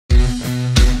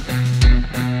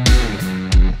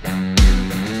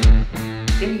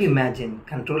imagine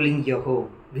controlling your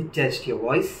home with just your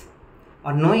voice?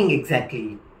 Or knowing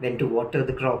exactly when to water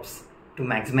the crops to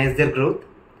maximize their growth?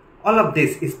 All of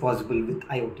this is possible with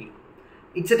IoT.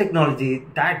 It's a technology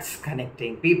that's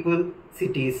connecting people,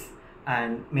 cities,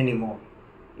 and many more.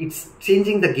 It's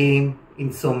changing the game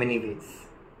in so many ways.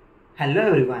 Hello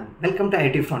everyone, welcome to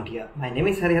IoT Frontier. My name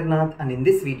is Harihar and in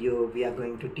this video we are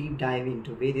going to deep dive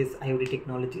into various IoT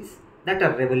technologies that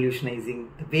are revolutionizing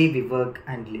the way we work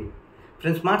and live.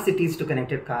 From smart cities to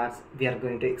connected cars, we are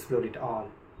going to explore it all.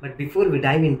 But before we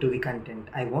dive into the content,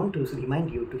 I want to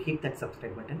remind you to hit that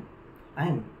subscribe button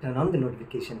and turn on the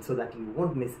notification so that you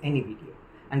won't miss any video.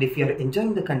 And if you are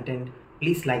enjoying the content,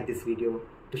 please like this video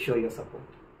to show your support.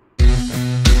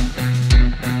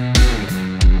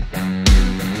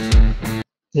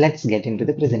 Let's get into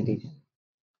the presentation.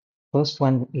 First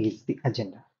one is the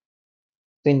agenda.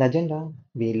 So in the agenda,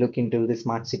 we look into the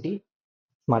smart city,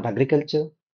 smart agriculture,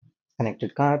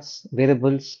 connected cars,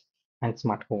 wearables, and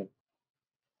smart home.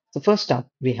 So first up,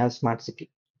 we have smart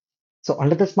city. So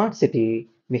under the smart city,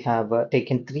 we have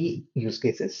taken three use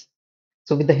cases.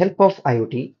 So with the help of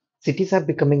IoT, cities are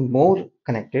becoming more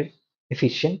connected,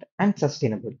 efficient, and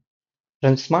sustainable.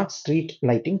 From smart street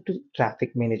lighting to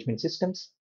traffic management systems,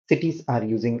 cities are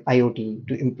using IoT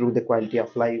to improve the quality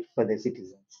of life for their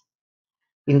citizens.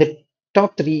 In the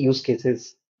top three use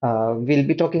cases, we'll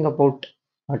be talking about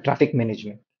traffic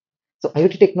management. So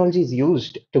IoT technology is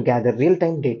used to gather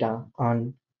real-time data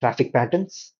on traffic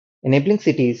patterns, enabling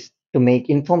cities to make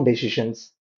informed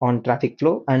decisions on traffic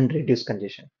flow and reduce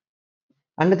congestion.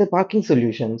 Under the parking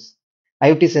solutions,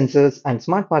 IoT sensors and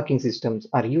smart parking systems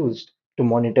are used to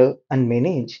monitor and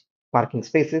manage parking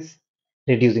spaces,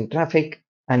 reducing traffic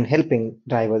and helping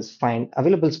drivers find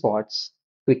available spots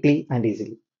quickly and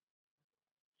easily.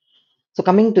 So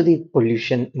coming to the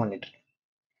pollution monitoring.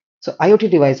 So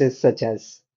IoT devices such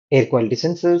as air quality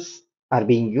sensors are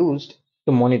being used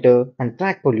to monitor and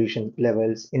track pollution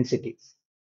levels in cities,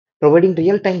 providing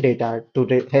real-time data to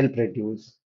help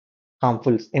reduce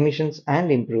harmful emissions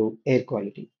and improve air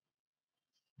quality.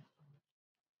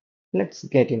 Let's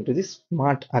get into the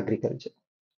smart agriculture.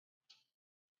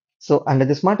 So under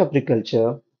the smart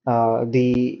agriculture,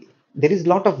 there is a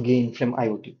lot of gain from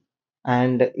IoT,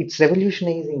 and it's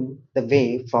revolutionizing the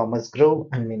way farmers grow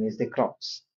and manage their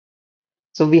crops.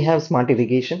 So we have smart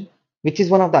irrigation, which is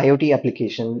one of the IoT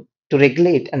application to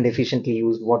regulate and efficiently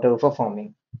use water for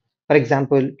farming. For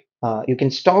example, you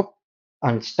can stop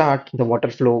and start the water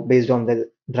flow based on the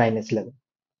dryness level.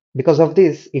 Because of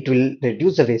this, it will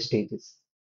reduce the wastages.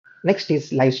 Next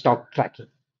is livestock tracking.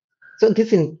 So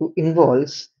this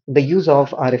involves the use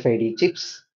of RFID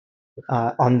chips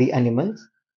on the animals,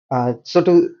 so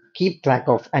to keep track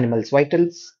of animals'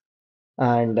 vitals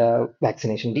and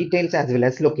vaccination details as well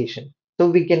as location. So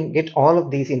we can get all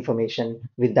of these information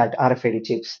with that RFID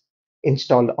chips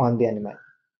installed on the animal.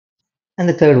 And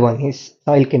the third one is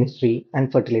soil chemistry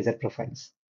and fertilizer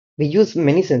profiles. We use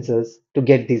many sensors to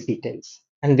get these details,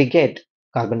 and we get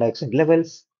carbon dioxide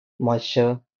levels,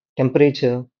 moisture,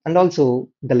 temperature, and also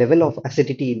the level of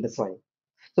acidity in the soil.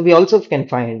 So we also can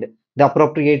find the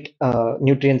appropriate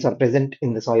nutrients are present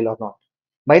in the soil or not.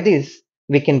 By this,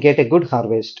 we can get a good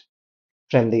harvest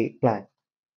from the plant.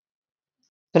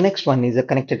 The next one is the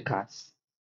connected cars.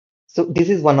 So this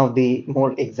is one of the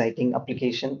more exciting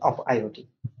application of IoT.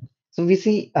 So we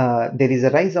see there is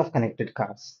a rise of connected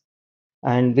cars,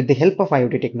 and with the help of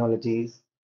IoT technologies,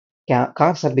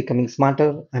 cars are becoming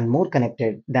smarter and more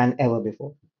connected than ever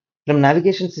before. From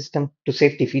navigation system to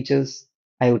safety features,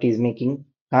 IoT is making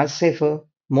cars safer,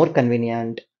 more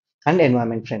convenient, and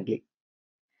environment friendly.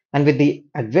 And with the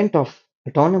advent of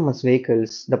autonomous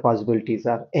vehicles, the possibilities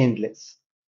are endless.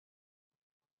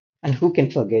 And who can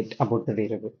forget about the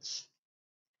wearables?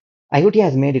 IoT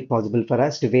has made it possible for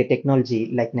us to wear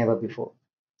technology like never before.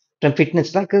 From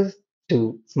fitness trackers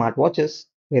to smartwatches,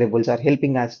 wearables are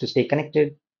helping us to stay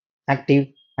connected, active,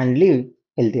 and live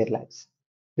healthier lives.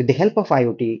 With the help of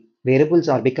IoT, wearables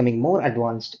are becoming more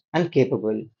advanced and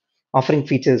capable, offering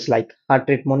features like heart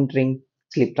rate monitoring,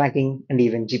 sleep tracking, and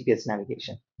even GPS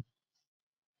navigation.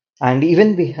 And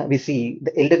even we see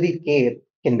the elderly care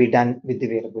can be done with the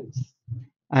wearables.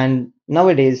 And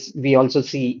nowadays, we also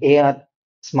see AR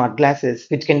smart glasses,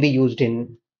 which can be used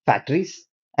in factories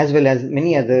as well as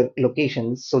many other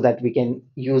locations so that we can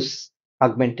use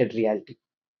augmented reality.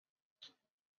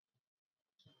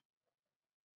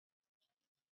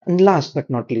 And last but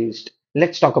not least,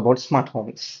 let's talk about smart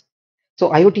homes. So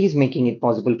IoT is making it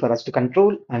possible for us to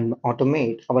control and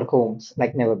automate our homes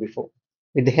like never before.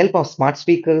 With the help of smart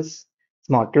speakers,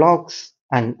 smart locks,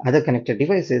 and other connected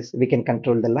devices, we can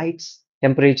control the lights,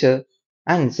 temperature,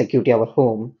 and security of our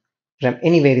home from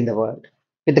anywhere in the world.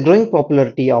 With the growing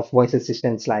popularity of voice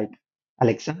assistants like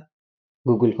Alexa,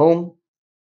 Google Home,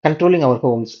 controlling our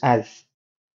homes has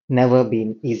never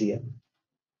been easier.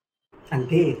 And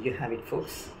there you have it,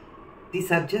 folks.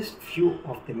 These are just few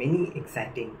of the many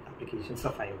exciting applications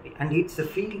of IoT, and it's a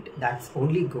field that's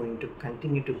only going to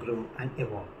continue to grow and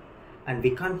evolve. And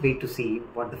we can't wait to see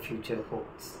what the future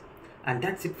holds. And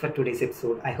that's it for today's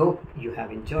episode. I hope you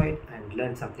have enjoyed and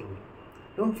learned something new.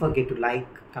 Don't forget to like,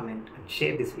 comment, and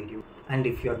share this video. And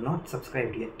if you're not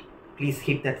subscribed yet, please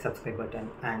hit that subscribe button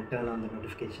and turn on the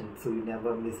notification so you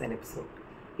never miss an episode.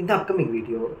 In the upcoming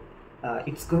video,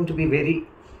 it's going to be very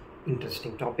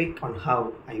interesting topic on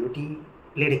how IoT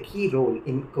played a key role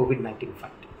in COVID-19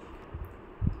 fight.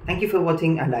 Thank you for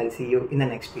watching, and I'll see you in the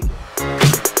next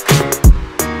video.